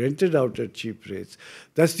can be rented out at cheap rates,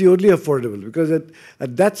 that's the only affordable. Because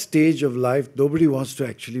at that stage of life, nobody wants to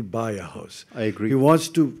actually buy a house. I agree. He wants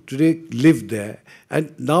to today live there.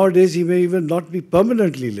 And nowadays, he may even not be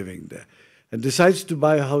permanently living there. And decides to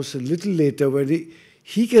buy a house a little later when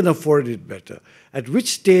he can afford it better. At which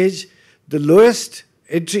stage the lowest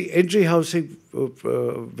entry housing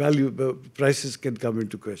prices can come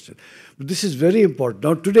into question. But this is very important.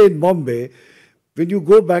 Now today in Bombay, when you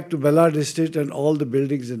go back to Ballard Estate and all the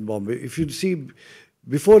buildings in Bombay, if you see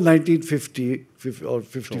before 1950 or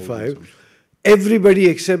 55, everybody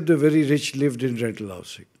except the very rich lived in rental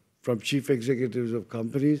housing, from chief executives of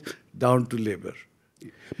companies down to labor.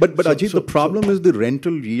 But Ajit, the problem is the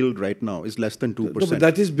rental yield right now is less than 2%. No, but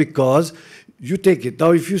that is because you take it. Now,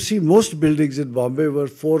 if you see most buildings in Bombay were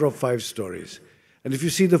 4 or 5 stories. And if you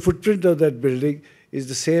see the footprint of that building is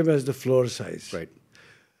the same as the floor size. Right.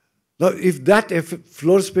 Now, if that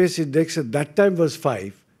floor space index at that time was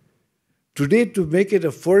 5, today to make it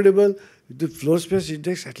affordable, the floor space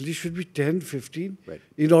index at least should be 10, 15,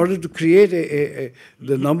 in order to create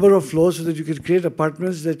the number of floors so that you can create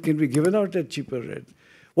apartments that can be given out at cheaper rent.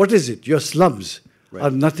 What is it? Your slums are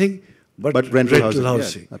nothing but rental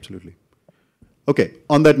housing. Yeah, absolutely. Okay,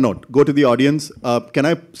 on that note, go to the audience.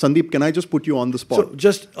 Sandeep, can I just put you on the spot? So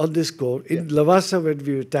just on this score, in Lavasa, when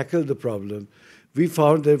we tackled the problem, we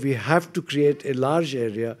found that we have to create a large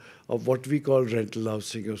area of what we call rental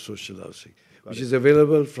housing or social housing, which is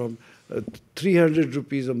available from 300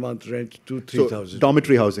 rupees a month rent to 3,000. So,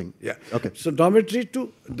 dormitory housing. Yeah. Okay. So dormitory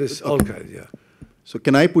to this, all kinds, yeah. So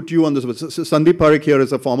can I put you on this? So Sandeep Parekh here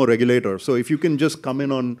is a former regulator. So if you can just come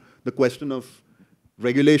in on the question of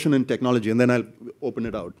regulation and technology, and then I'll open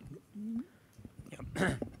it out.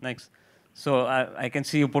 Yeah. Thanks. So I can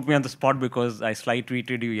see you put me on the spot because I slide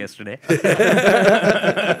tweeted you yesterday.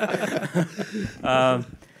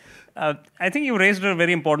 I think you raised a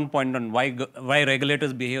very important point on why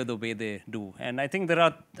regulators behave the way they do. And I think there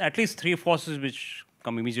are at least 3 forces which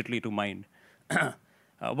come immediately to mind.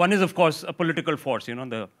 One is, of course, a political force. You know,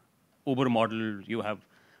 the Uber model, you have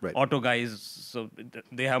auto guys, so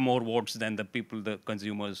they have more votes than the people, the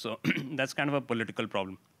consumers. So that's kind of a political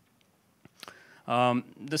problem.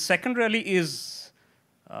 The second really is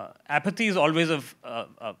apathy is always a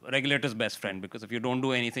regulator's best friend, because if you don't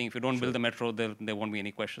do anything, if you don't build the metro, there won't be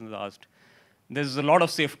any questions asked. There's a lot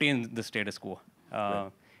of safety in the status quo.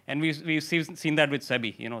 And we've seen that with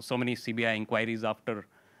SEBI. You know, so many CBI inquiries after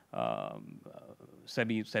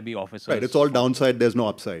SEBI officers. Right, it's all downside, there's no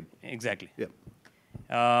upside. Exactly. Yeah.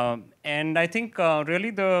 And I think really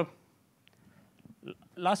the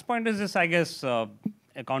last point is this, I guess,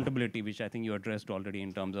 accountability, which I think you addressed already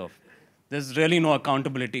in terms of there's really no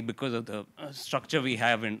accountability because of the structure we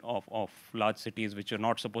have of large cities, which are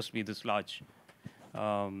not supposed to be this large.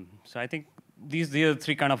 So I think these are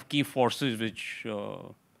 3 kind of key forces which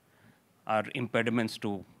are impediments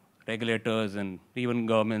to regulators and even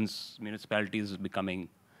governments, municipalities becoming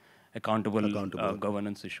accountable.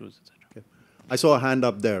 Governance issues, etc. Okay. I saw a hand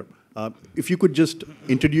up there. If you could just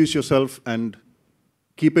introduce yourself and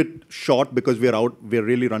keep it short because we're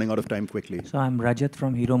really running out of time quickly. So I'm Rajat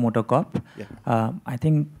from Hero Motocorp. Yeah. I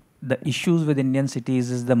think the issues with Indian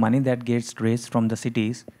cities is the money that gets raised from the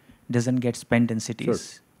cities doesn't get spent in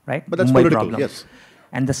cities, right? But that's Mumbai political, problem. yes.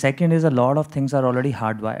 And the second is a lot of things are already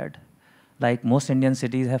hardwired. Like most Indian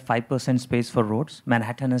cities have 5% space for roads.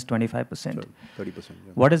 Manhattan is 25%. 30%. Yeah.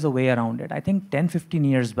 What is the way around it? I think 10, 15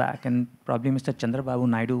 years back, and probably Mr. Chandrababu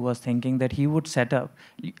Naidu was thinking that he would set up,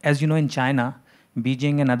 as you know, in China,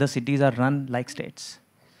 Beijing and other cities are run like states.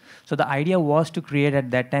 So the idea was to create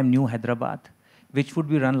at that time New Hyderabad, which would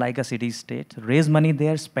be run like a city-state. Raise money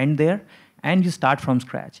there, spend there, and you start from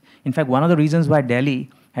scratch. In fact, one of the reasons why Delhi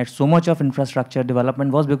had so much of infrastructure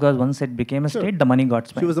development was because once it became a state, the money got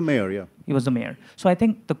spent. He was the mayor, yeah. He was the mayor. So I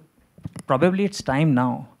think probably it's time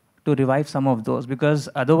now to revive some of those, because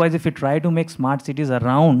otherwise if you try to make smart cities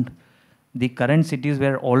around the current cities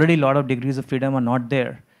where already a lot of degrees of freedom are not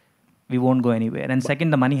there, we won't go anywhere. And second,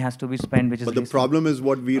 the money has to be spent, which is... But the problem is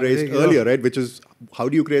what we raised earlier, right? Which is, how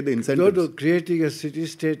do you create the incentives? No, creating a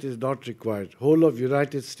city-state is not required. Whole of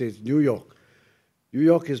United States, New York. New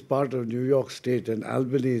York is part of New York State and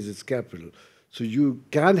Albany is its capital. So you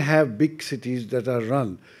can have big cities that are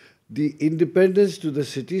run. The independence to the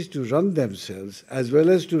cities to run themselves, as well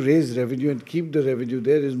as to raise revenue and keep the revenue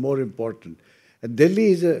there, is more important. And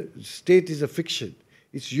Delhi state is a fiction.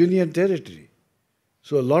 It's union territory.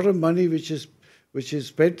 So a lot of money which is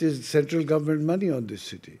spent is central government money on this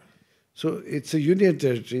city. So it's a union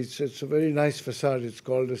territory. It's a very nice facade. It's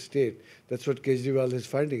called a state. That's what Kejriwal is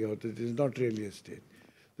finding out. It is not really a state.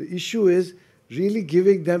 The issue is really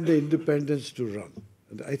giving them the independence to run.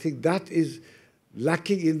 And I think that is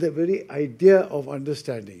lacking in the very idea of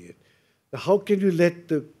understanding it. How can you let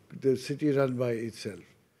the city run by itself?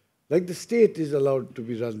 Like the state is allowed to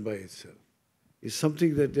be run by itself. It's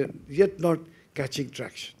something that they're yet not catching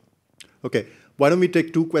traction. Okay. Why don't we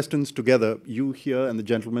take 2 questions together, you here and the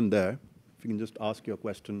gentleman there. If you can just ask your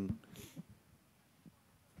question.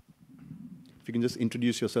 If you can just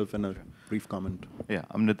introduce yourself in a brief comment. Yeah,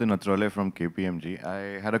 I'm Nitin Atrole from KPMG.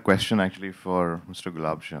 I had a question actually for Mr.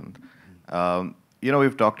 Gulabchand. You know,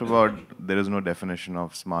 we've talked about there is no definition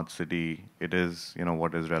of smart city. It is, you know,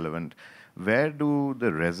 what is relevant. Where do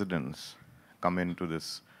the residents come into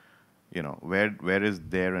this? You know, where is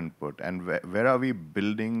their input, and where are we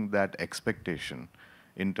building that expectation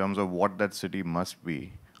in terms of what that city must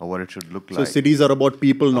be or what it should look like? So cities are about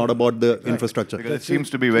people, not about the infrastructure. Because it seems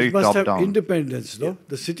to be very top-down. It must have independence, no? Yeah.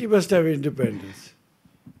 The city must have independence.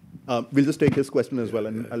 We'll just take his question as well,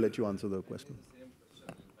 and I'll let you answer the question.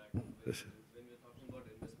 Yes. When we're talking about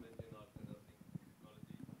investment in our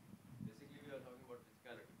technology, basically we are talking about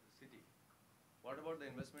physicality, the city. What about the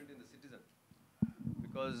investment in the citizen?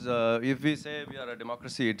 Because if we say we are a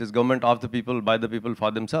democracy, it is government of the people, by the people,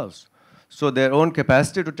 for themselves. So their own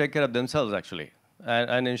capacity to take care of themselves, actually,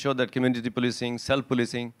 and ensure that community policing,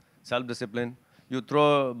 self-policing, self-discipline. You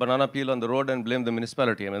throw a banana peel on the road and blame the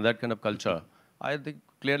municipality. I mean, that kind of culture, I think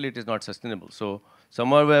clearly it is not sustainable. So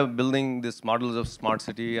somewhere we're building these models of smart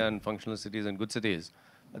city and functional cities and good cities.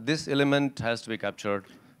 This element has to be captured.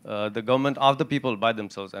 The government of the people, by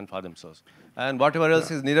themselves and for themselves. And whatever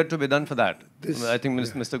else is needed to be done for that. I think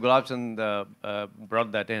Mr. Gulabchand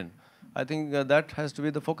brought that in. I think that has to be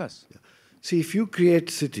the focus. Yeah. See, if you create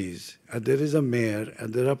cities and there is a mayor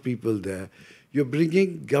and there are people there, you're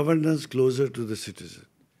bringing governance closer to the citizen.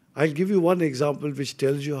 I'll give you one example which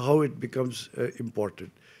tells you how it becomes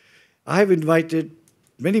important. I have invited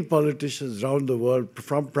many politicians around the world,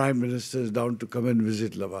 from prime ministers down, to come and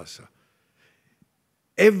visit Lavasa.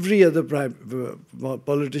 Every other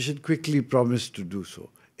politician quickly promised to do so,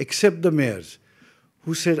 except the mayors,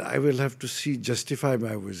 who said, I will have to justify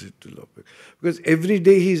my visit to Lope. Because every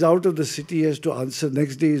day he's out of the city, he has to answer.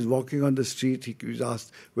 Next day he's walking on the street, he was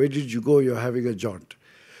asked, where did you go? You're having a jaunt.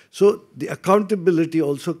 So the accountability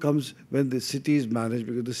also comes when the city is managed,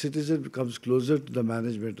 because the citizen becomes closer to the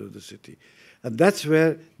management of the city. And that's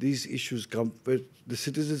where these issues come, where the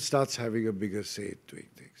citizen starts having a bigger say in doing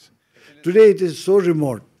things. Today it is so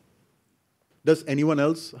remote. Does anyone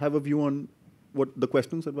else have a view on what the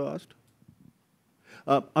questions that were asked?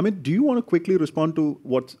 Amit, do you want to quickly respond to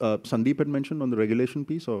what Sandeep had mentioned on the regulation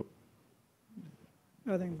piece? Or?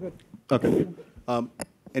 I think good. Okay.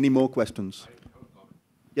 Any more questions?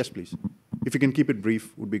 Yes, please. If you can keep it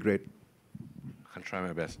brief, would be great. I'll try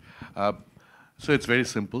my best. So it's very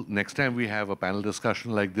simple. Next time we have a panel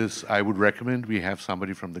discussion like this, I would recommend we have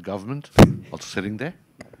somebody from the government also sitting there.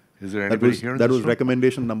 Is there anybody here in that this was room?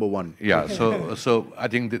 recommendation number 1. Yeah, so I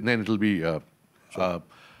think then it'll be,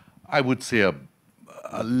 I would say,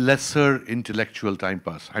 a lesser intellectual time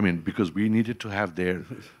pass. I mean, because we needed to have their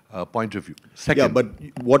point of view. Second, yeah, but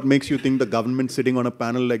what makes you think the government sitting on a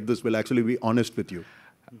panel like this will actually be honest with you?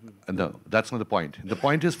 No, that's not the point. The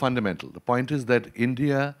point is fundamental. The point is that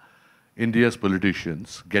India's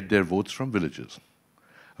politicians get their votes from villages.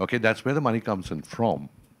 Okay, that's where the money comes in from.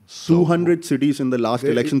 So 200 cities in the last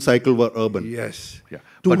election cycle were urban. Yes. Yeah.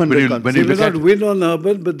 200 They will not win on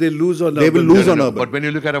urban, but they lose on urban. They will lose on urban. But when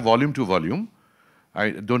you look at a volume to volume, I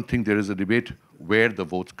don't think there is a debate where the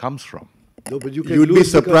vote comes from. No, but you'd be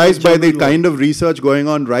surprised by the kind of research going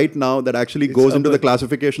on right now that actually goes into the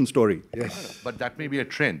classification story. Yes. But that may be a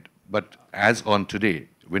trend. But as on today,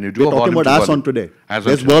 when you do We're talking about as on today.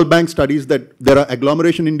 There's World Bank studies that there are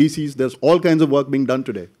agglomeration indices. There's all kinds of work being done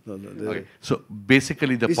today. Okay. So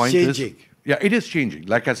basically the point changing. is... Yeah, it is changing.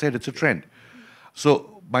 Like I said, it's a trend.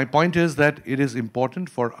 So my point is that it is important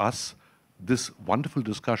for us, this wonderful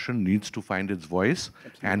discussion needs to find its voice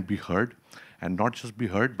and be heard. And not just be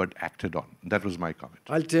heard, but acted on. That was my comment.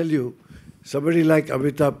 I'll tell you, somebody like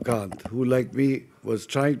Amitabh Kant, who like me was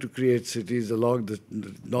trying to create cities along the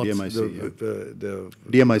north, the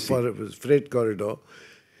DMIC freight corridor,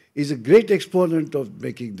 is a great exponent of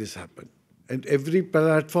making this happen. And every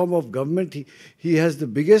platform of government, he has the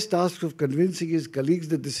biggest task of convincing his colleagues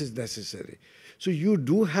that this is necessary. So you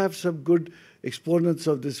do have some good exponents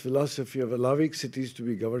of this philosophy of allowing cities to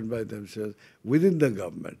be governed by themselves within the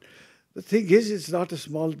government. The thing is, it's not a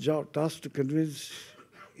small task to convince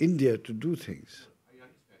India to do things. I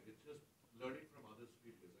understand. It's just learning from other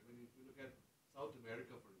speakers. I mean, if you look at South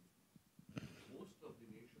America, for instance, most of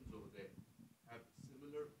the nations over there have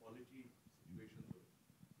similar polity situations.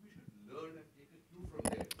 We should learn and take a cue from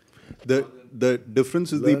there. The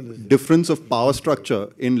difference is the difference of power structure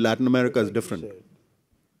in Latin America is different.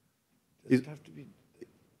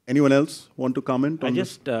 Anyone else want to comment on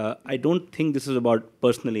this? I don't think this is about,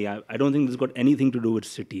 personally, I don't think this has got anything to do with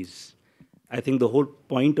cities. I think the whole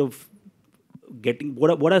point of getting,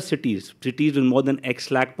 what are cities? Cities with more than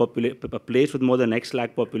X lakh population, a place with more than X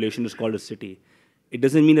lakh population is called a city. It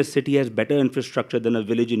doesn't mean a city has better infrastructure than a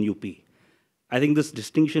village in UP. I think this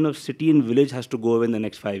distinction of city and village has to go away in the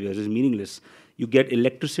next 5 years. It's meaningless. You get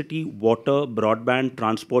electricity, water, broadband,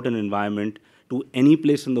 transport, and environment to any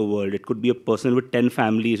place in the world. It could be a person with 10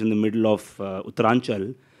 families in the middle of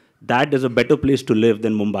Uttaranchal. That is a better place to live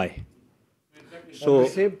than Mumbai. So at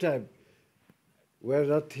the same time, where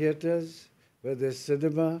there are theatres, where there's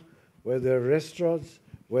cinema, where there are restaurants,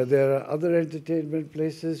 where there are other entertainment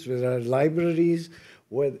places, where there are libraries,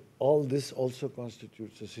 where all this also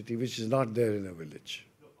constitutes a city, which is not there in a village.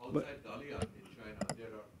 outside Dalian in China,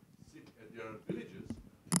 there are villages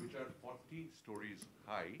which are 40 stories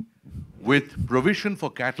high with provision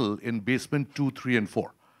for cattle in basement 2, 3, and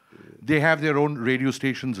 4. They have their own radio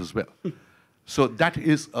stations as well. So that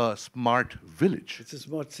is a smart village. It's a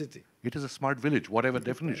smart city. It is a smart village, whatever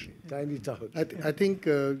definition. Tiny town. I think,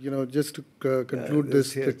 just to conclude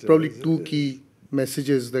this, there's probably two key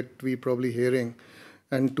messages that we're probably hearing.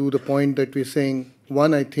 And to the point that we're saying,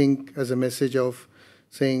 one, I think, as a message of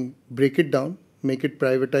saying, break it down, make it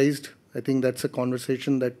privatized. I think that's a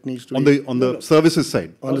conversation that needs to be... On the services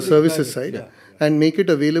side. On the services side. Yeah. And make it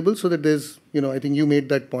available so that there's, I think you made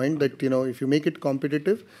that point that, if you make it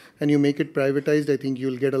competitive and you make it privatized, I think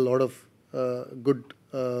you'll get a lot of good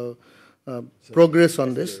progress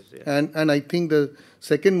on this. Yeah. And I think the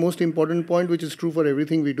second most important point, which is true for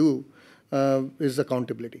everything we do, is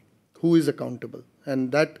accountability. Who is accountable?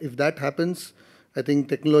 And that if that happens, I think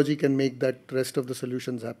technology can make that rest of the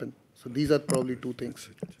solutions happen. So these are probably two things.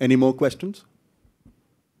 Any more questions?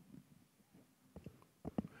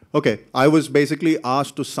 Okay, I was basically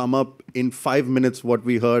asked to sum up in 5 minutes what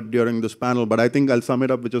we heard during this panel, but I think I'll sum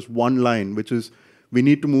it up with just one line, which is we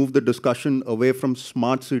need to move the discussion away from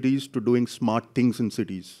smart cities to doing smart things in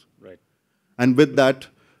cities. Right. And with that,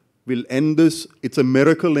 we'll end this. It's a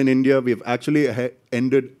miracle in India. We've actually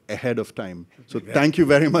ended ahead of time. So thank you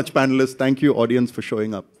very much, panelists. Thank you, audience, for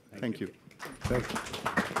showing up. Thank you. Thank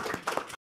you.